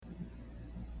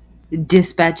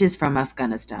Dispatches from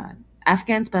Afghanistan.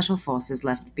 Afghan Special Forces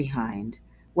left behind.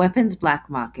 Weapons black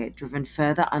market driven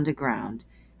further underground.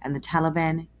 And the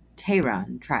Taliban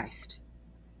Tehran tryst.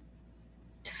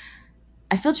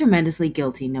 I feel tremendously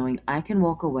guilty knowing I can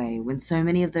walk away when so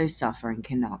many of those suffering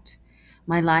cannot.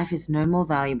 My life is no more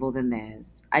valuable than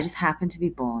theirs. I just happen to be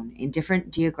born in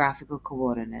different geographical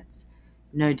coordinates.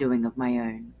 No doing of my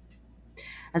own.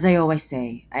 As I always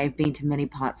say, I have been to many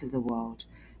parts of the world,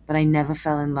 but I never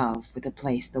fell in love with a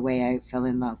place the way I fell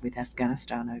in love with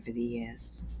Afghanistan over the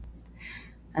years.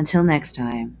 Until next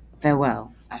time,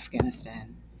 farewell,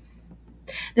 Afghanistan.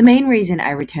 The main reason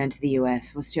I returned to the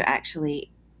US was to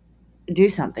actually do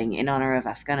something in honor of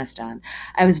Afghanistan.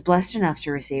 I was blessed enough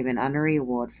to receive an honorary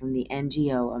award from the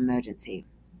NGO Emergency,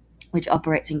 which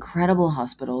operates incredible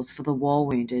hospitals for the war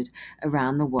wounded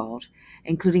around the world,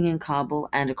 including in Kabul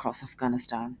and across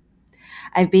Afghanistan.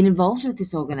 I've been involved with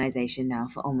this organization now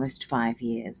for almost 5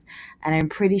 years, and I'm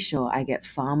pretty sure I get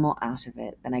far more out of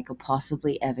it than I could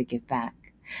possibly ever give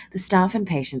back. The staff and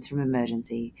patients from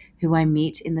Emergency, who I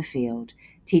meet in the field,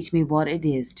 teach me what it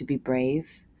is to be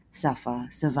brave, suffer,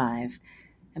 survive,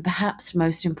 and perhaps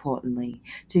most importantly,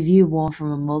 to view war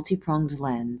from a multi-pronged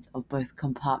lens of both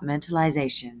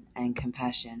compartmentalization and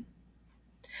compassion.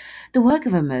 The work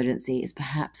of Emergency is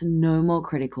perhaps no more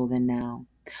critical than now.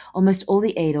 Almost all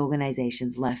the aid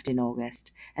organizations left in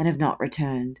August and have not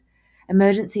returned.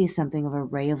 Emergency is something of a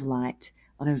ray of light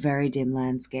on a very dim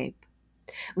landscape.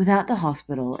 Without the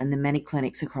hospital and the many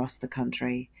clinics across the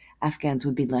country, Afghans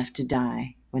would be left to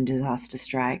die when disaster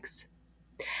strikes.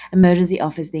 Emergency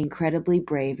offers the incredibly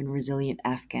brave and resilient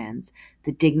Afghans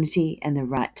the dignity and the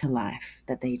right to life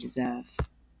that they deserve.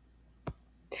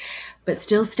 But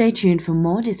still stay tuned for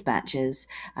more dispatches.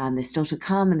 There's still to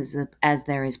come, and as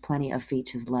there is plenty of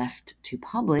features left to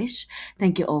publish.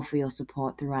 Thank you all for your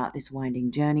support throughout this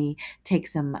winding journey. Take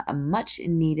some much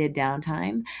needed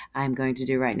downtime I'm going to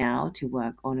do right now to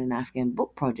work on an Afghan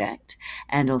book project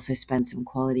and also spend some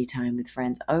quality time with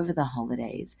friends over the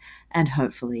holidays and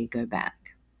hopefully go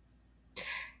back.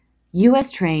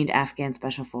 US trained Afghan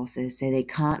Special Forces say they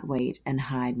can't wait and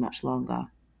hide much longer,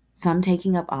 some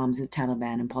taking up arms with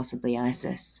Taliban and possibly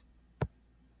ISIS.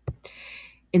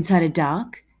 Inside a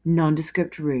dark,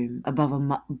 nondescript room above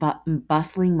a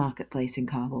bustling marketplace in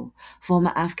Kabul,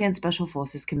 former Afghan Special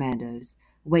Forces Commandos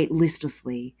wait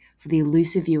listlessly for the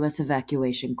elusive US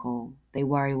evacuation call they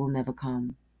worry will never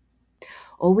come.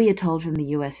 All we are told from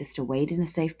the US is to wait in a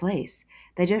safe place.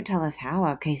 They don't tell us how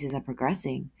our cases are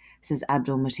progressing, says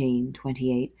Abdul Mateen,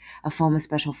 28, a former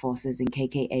Special Forces and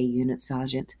KKA unit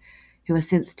sergeant, who has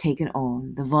since taken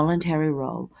on the voluntary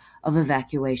role of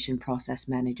Evacuation Process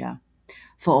Manager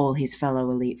for all his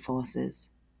fellow elite forces.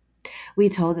 We are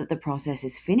told that the process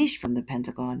is finished from the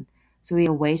Pentagon, so we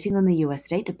are waiting on the US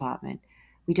State Department.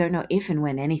 We don't know if and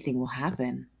when anything will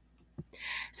happen.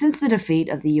 Since the defeat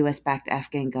of the US-backed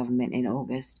Afghan government in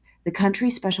August, the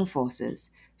country's special forces,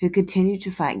 who continued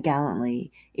to fight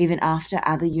gallantly even after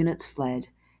other units fled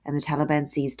and the Taliban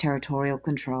seized territorial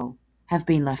control, have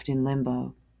been left in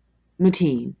limbo.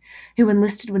 Mateen, who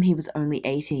enlisted when he was only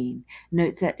 18,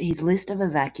 notes that his list of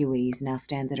evacuees now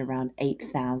stands at around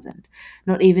 8,000,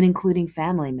 not even including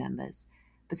family members,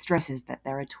 but stresses that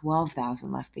there are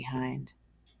 12,000 left behind.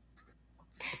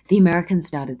 The Americans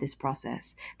started this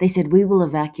process. They said, "We will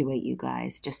evacuate you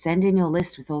guys. Just send in your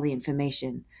list with all the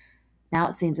information." Now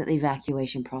it seems that the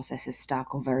evacuation process is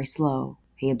stuck or very slow,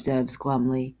 he observes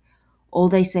glumly. All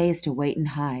they say is to wait and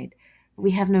hide. But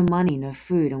we have no money, no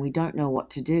food, and we don't know what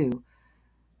to do.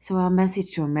 So our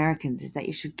message to Americans is that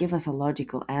you should give us a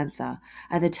logical answer.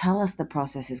 Either tell us the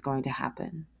process is going to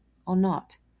happen, or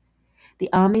not.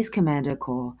 The Army's Commando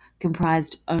Corps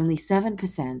comprised only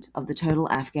 7% of the total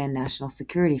Afghan National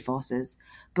Security Forces,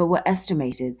 but were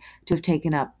estimated to have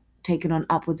taken on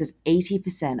upwards of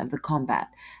 80% of the combat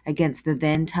against the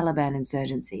then-Taliban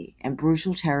insurgency and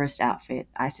brutal terrorist outfit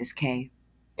ISIS-K.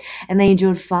 And they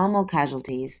endured far more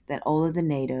casualties than all of the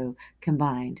NATO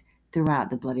combined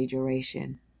throughout the bloody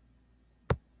duration.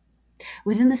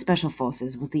 Within the Special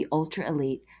Forces was the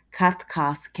ultra-elite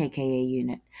Kath-Kas KKA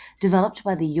unit, developed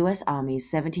by the U.S. Army's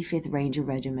 75th Ranger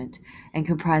Regiment and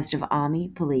comprised of Army,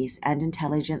 police, and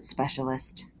intelligence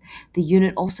specialists. The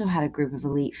unit also had a group of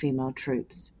elite female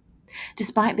troops.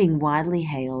 Despite being widely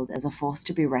hailed as a force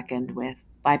to be reckoned with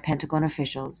by Pentagon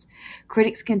officials,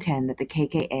 critics contend that the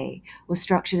KKA was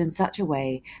structured in such a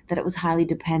way that it was highly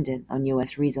dependent on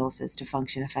U.S. resources to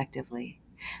function effectively,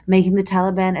 making the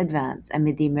Taliban advance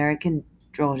amid the American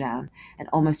drawdown an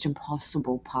almost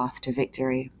impossible path to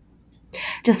victory.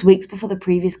 Just weeks before the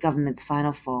previous government's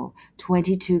final fall,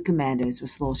 22 commandos were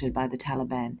slaughtered by the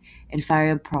Taliban in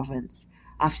Faryab province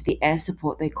after the air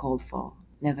support they called for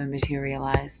never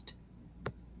materialized.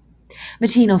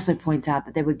 Mateen also points out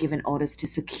that they were given orders to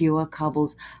secure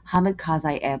Kabul's Hamid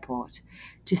Karzai airport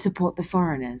to support the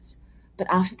foreigners, but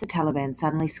after the Taliban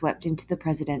suddenly swept into the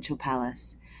presidential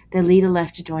palace, their leader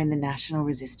left to join the National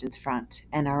Resistance Front,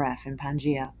 NRF, in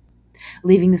Panjshir,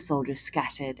 leaving the soldiers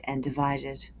scattered and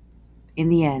divided. In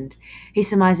the end, he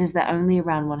surmises that only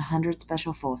around 100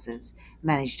 special forces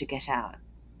managed to get out.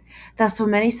 Thus, for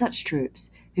many such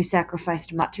troops, who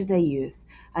sacrificed much of their youth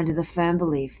under the firm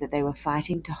belief that they were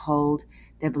fighting to hold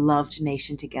their beloved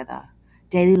nation together,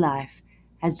 daily life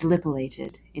has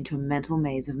dilapidated into a mental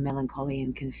maze of melancholy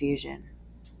and confusion.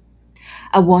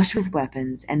 Awash with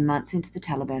weapons and months into the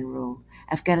Taliban rule,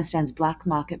 Afghanistan's black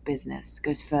market business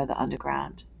goes further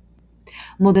underground.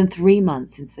 More than 3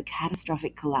 months since the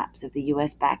catastrophic collapse of the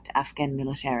US-backed Afghan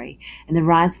military and the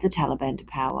rise of the Taliban to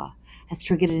power has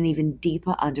triggered an even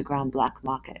deeper underground black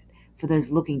market for those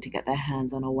looking to get their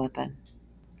hands on a weapon.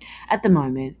 At the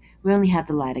moment, we only have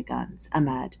the lighter guns.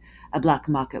 Ahmad, a black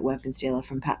market weapons dealer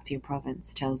from Paktia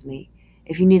province, tells me,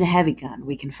 "If you need a heavy gun,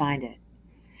 we can find it."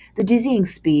 The dizzying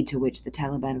speed to which the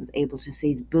Taliban was able to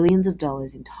seize billions of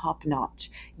dollars in top-notch,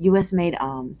 US-made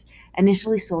arms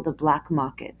initially saw the black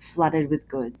market flooded with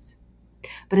goods.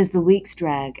 But as the weeks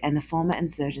drag and the former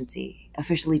insurgency,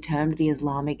 officially termed the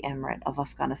Islamic Emirate of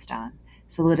Afghanistan,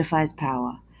 solidifies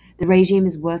power, the regime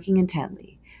is working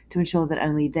intently to ensure that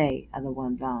only they are the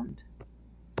ones armed.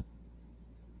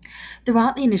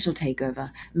 Throughout the initial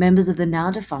takeover, members of the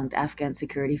now-defunct Afghan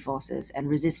Security Forces and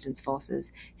resistance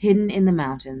forces hidden in the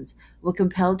mountains were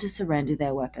compelled to surrender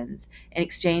their weapons in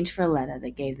exchange for a letter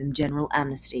that gave them general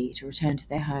amnesty to return to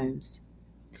their homes.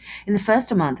 In the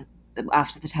first month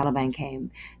after the Taliban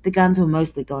came, the guns were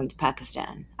mostly going to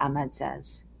Pakistan, Ahmad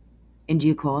says. In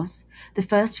due course, the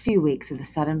first few weeks of the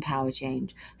sudden power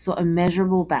change saw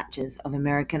immeasurable batches of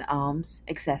American arms,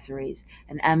 accessories,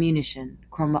 and ammunition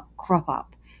crop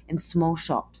up in small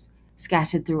shops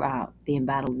scattered throughout the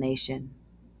embattled nation.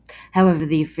 However,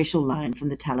 the official line from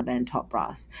the Taliban top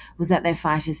brass was that their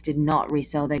fighters did not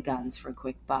resell their guns for a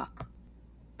quick buck.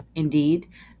 Indeed,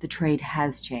 the trade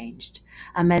has changed.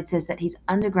 Ahmed says that his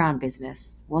underground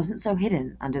business wasn't so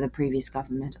hidden under the previous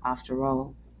government after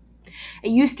all. It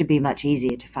used to be much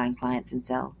easier to find clients and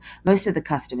sell. Most of the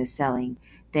customers selling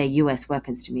their US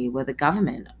weapons to me were the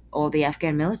government or the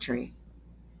Afghan military,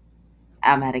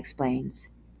 Ahmad explains.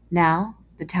 Now,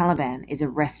 the Taliban is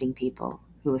arresting people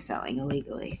who are selling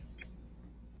illegally.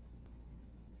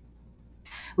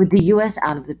 With the US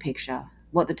out of the picture,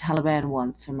 what the Taliban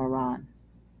wants from Iran.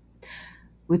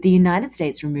 With the United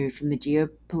States removed from the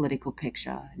geopolitical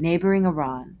picture, neighboring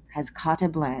Iran has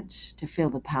carte blanche to fill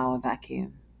the power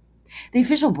vacuum. The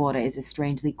official border is a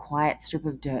strangely quiet strip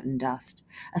of dirt and dust.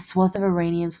 A swath of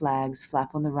Iranian flags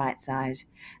flap on the right side,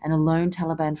 and a lone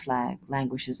Taliban flag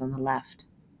languishes on the left.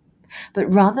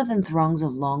 But rather than throngs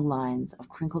of long lines of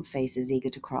crinkled faces eager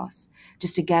to cross,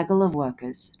 just a gaggle of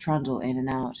workers trundle in and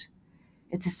out.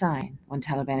 It's a sign, one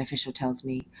Taliban official tells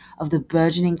me, of the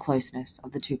burgeoning closeness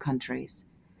of the two countries.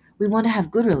 We want to have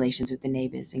good relations with the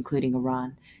neighbors, including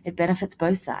Iran. It benefits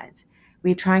both sides.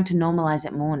 We are trying to normalize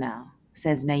it more now,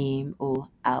 says Naeem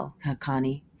ul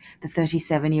al-Haqqani, the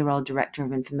 37-year-old Director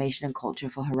of Information and Culture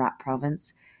for Herat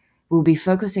Province. We'll be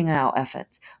focusing our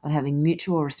efforts on having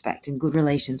mutual respect and good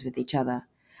relations with each other.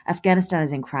 Afghanistan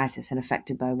is in crisis and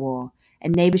affected by war,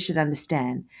 and neighbors should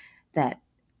understand that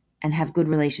and have good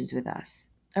relations with us.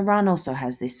 Iran also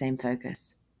has this same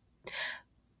focus.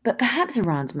 But perhaps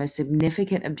Iran's most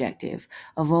significant objective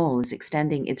of all is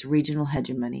extending its regional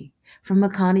hegemony. From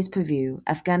Haqqani's purview,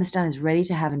 Afghanistan is ready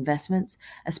to have investments,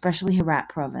 especially Herat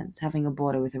province, having a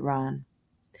border with Iran.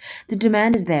 The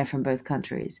demand is there from both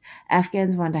countries.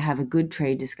 Afghans want to have a good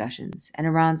trade discussions, and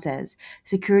Iran says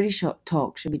security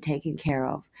talks should be taken care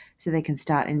of so they can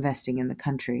start investing in the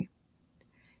country.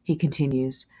 He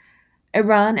continues,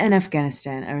 Iran and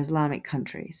Afghanistan are Islamic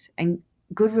countries, and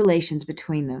good relations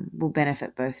between them will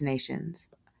benefit both nations.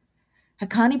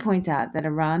 Haqqani points out that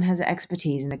Iran has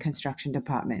expertise in the construction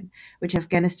department, which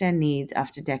Afghanistan needs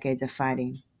after decades of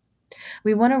fighting.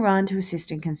 We want Iran to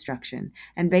assist in construction,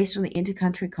 and based on the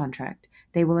inter-country contract,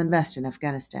 they will invest in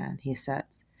Afghanistan, he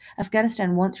asserts.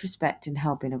 Afghanistan wants respect and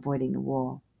help in avoiding the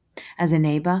war. As a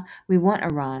neighbor, we want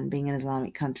Iran, being an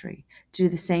Islamic country, to do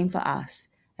the same for us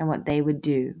and what they would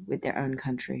do with their own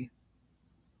country.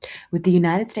 With the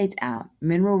United States out,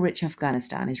 mineral-rich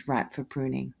Afghanistan is ripe for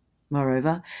pruning.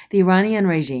 Moreover, the Iranian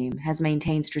regime has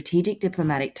maintained strategic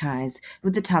diplomatic ties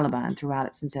with the Taliban throughout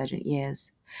its insurgent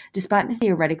years, despite the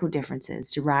theoretical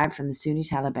differences derived from the Sunni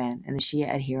Taliban and the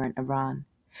Shia adherent Iran.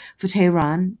 For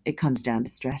Tehran, it comes down to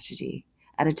strategy.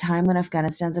 at a time when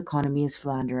Afghanistan's economy is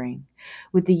floundering.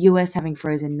 With the US having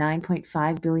frozen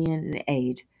 $9.5 billion in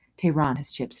aid, Tehran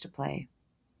has chips to play.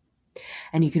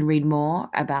 And you can read more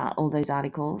about all those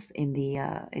articles in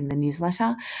the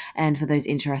newsletter. And for those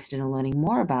interested in learning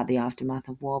more about the aftermath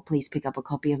of war, please pick up a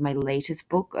copy of my latest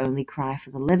book, Only Cry for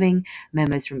the Living: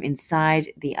 Memos from Inside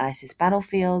the ISIS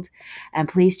Battlefield. And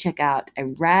please check out a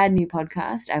rad new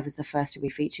podcast I was the first to be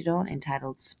featured on,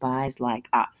 entitled Spies Like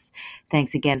Us.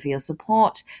 Thanks again for your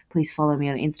support. Please follow me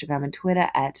on Instagram and Twitter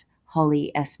at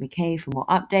Holly S. McKay for more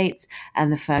updates,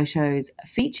 and the photos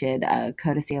featured are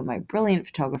courtesy of my brilliant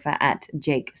photographer at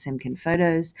Jake Simkin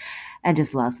Photos. And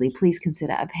just lastly, please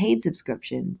consider a paid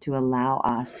subscription to allow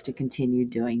us to continue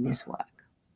doing this work.